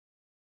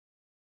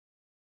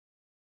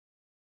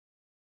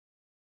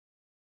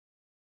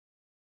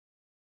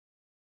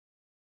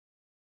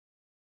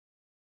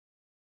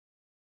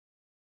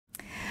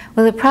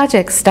Well, the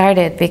project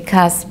started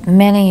because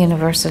many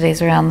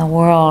universities around the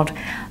world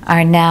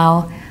are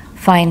now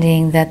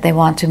finding that they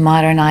want to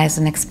modernize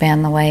and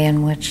expand the way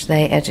in which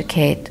they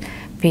educate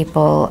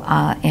people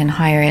in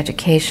higher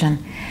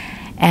education.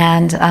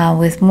 And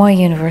with Moi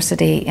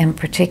University in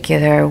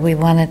particular, we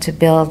wanted to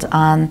build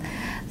on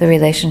the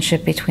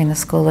relationship between the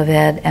School of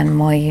Ed and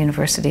Moi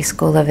University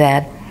School of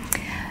Ed.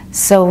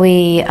 So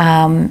we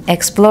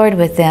explored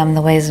with them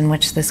the ways in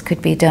which this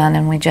could be done,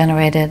 and we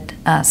generated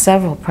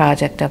several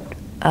project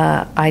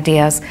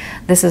ideas.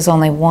 This is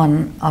only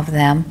one of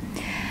them.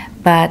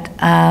 But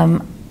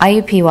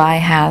IUPUI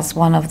has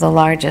one of the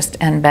largest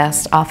and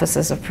best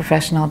offices of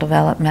professional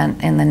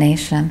development in the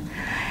nation.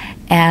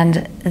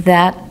 And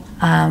that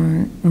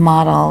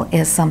model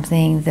is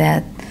something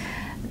that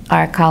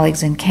our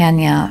colleagues in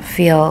Kenya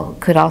feel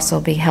could also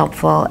be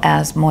helpful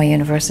as Moi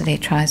University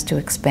tries to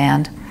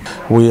expand.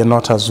 We are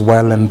not as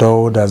well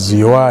endowed as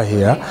you are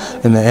here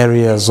in the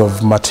areas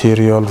of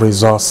material,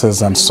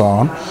 resources, and so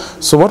on.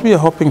 So what we are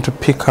hoping to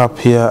pick up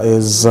here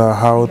is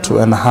how to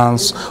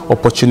enhance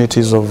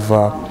opportunities of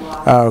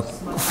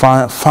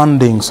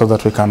funding so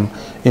that we can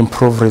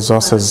improve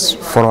resources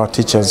for our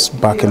teachers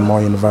back in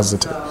Moi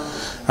University.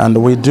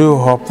 And we do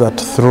hope that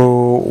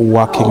through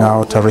working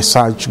out a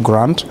research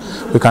grant,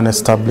 we can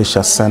establish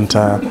a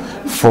center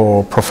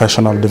for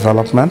professional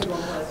development,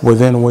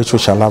 within which we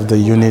shall have the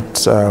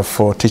unit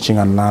for teaching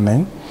and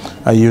learning,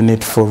 a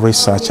unit for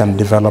research and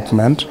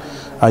development,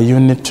 a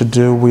unit to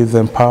do with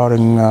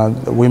empowering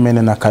women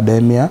in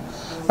academia,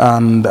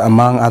 and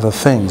among other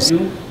things.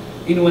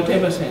 In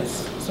whatever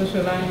sense,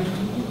 social learning,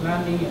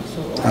 and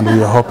so on. And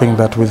we are hoping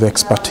that with the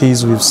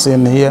expertise we've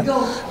seen here,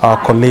 our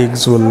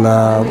colleagues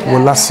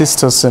will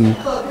assist us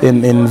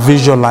in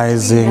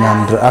visualizing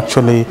and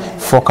actually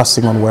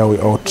focusing on where we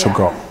ought to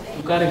go.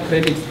 Got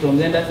credits from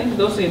them. I think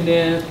those in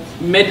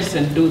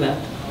medicine do that.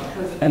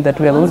 And that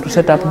we are going to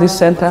set up this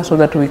center so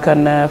that we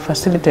can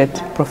facilitate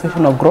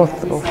professional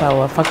growth of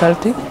our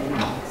faculty,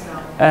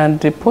 and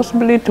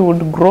possibly it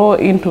would grow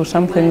into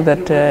something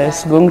that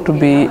is going to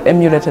be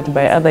emulated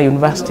by other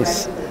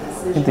universities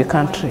in the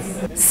country.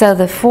 So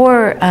the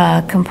four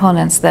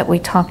components that we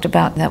talked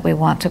about that we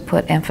want to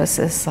put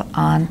emphasis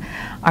on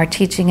are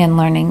teaching and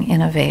learning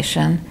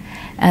innovation,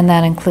 and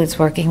that includes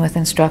working with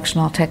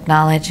instructional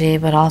technology,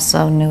 but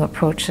also new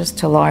approaches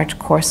to large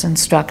course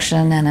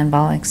instruction and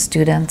involving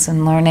students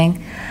in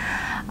learning.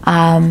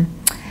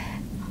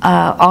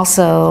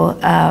 Also,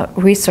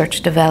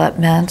 research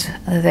development.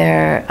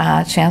 Their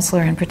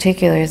chancellor in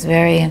particular is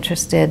very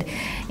interested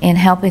in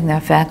helping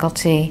their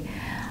faculty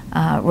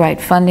write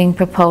funding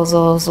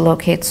proposals,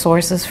 locate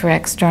sources for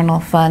external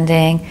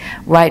funding,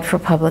 write for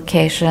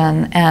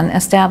publication, and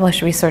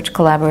establish research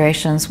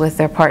collaborations with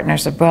their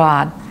partners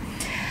abroad.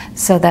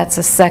 So that's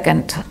a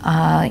second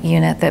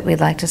unit that we'd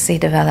like to see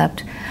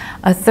developed.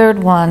 A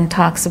third one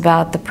talks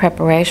about the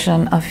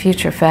preparation of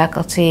future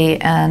faculty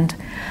and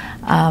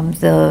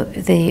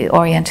the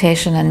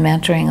orientation and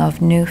mentoring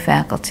of new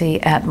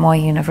faculty at Moi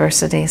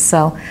University.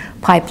 So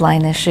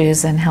pipeline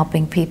issues and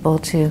helping people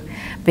to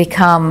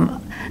become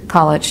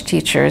college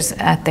teachers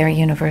at their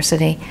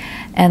university.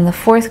 And the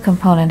fourth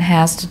component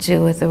has to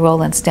do with the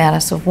role and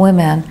status of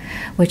women,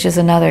 which is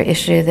another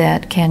issue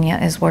that Kenya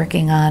is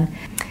working on.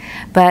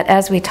 But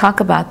as we talk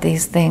about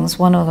these things,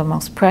 one of the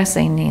most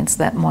pressing needs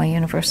that Moi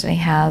University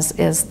has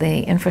is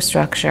the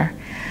infrastructure.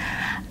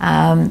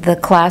 The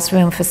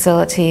classroom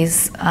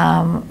facilities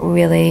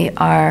really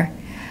are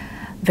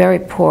very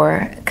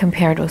poor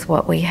compared with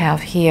what we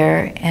have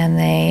here, and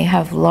they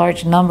have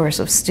large numbers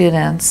of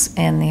students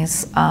in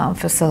these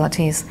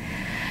facilities.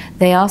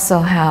 They also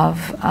have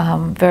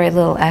very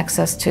little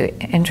access to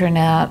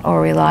internet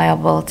or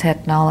reliable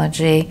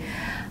technology,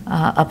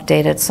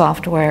 updated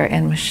software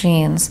and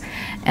machines.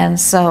 And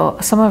so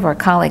some of our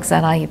colleagues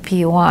at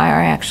IUPUI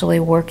are actually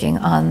working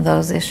on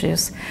those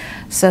issues.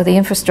 So the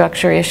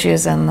infrastructure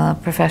issues and the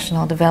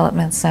Professional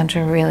Development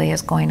Center really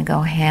is going to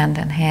go hand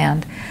in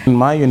hand. In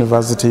my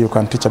university, you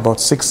can teach about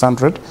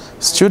 600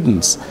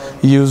 students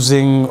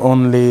using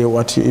only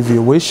if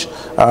you wish,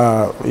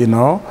 a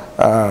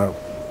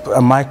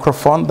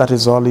microphone. That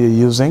is all you're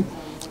using.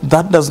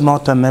 That does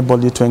not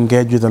enable you to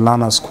engage with the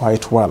learners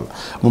quite well.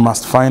 We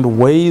must find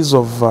ways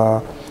of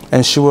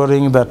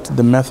ensuring that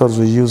the methods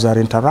we use are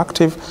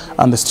interactive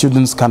and the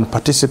students can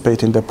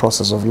participate in the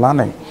process of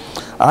learning.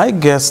 I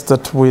guess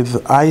that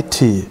with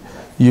IT,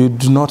 you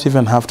do not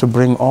even have to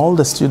bring all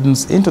the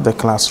students into the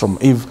classroom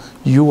if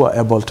you are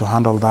able to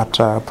handle that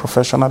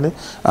professionally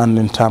and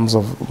in terms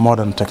of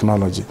modern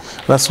technology.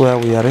 That's where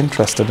we are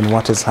interested in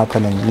what is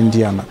happening in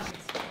Indiana.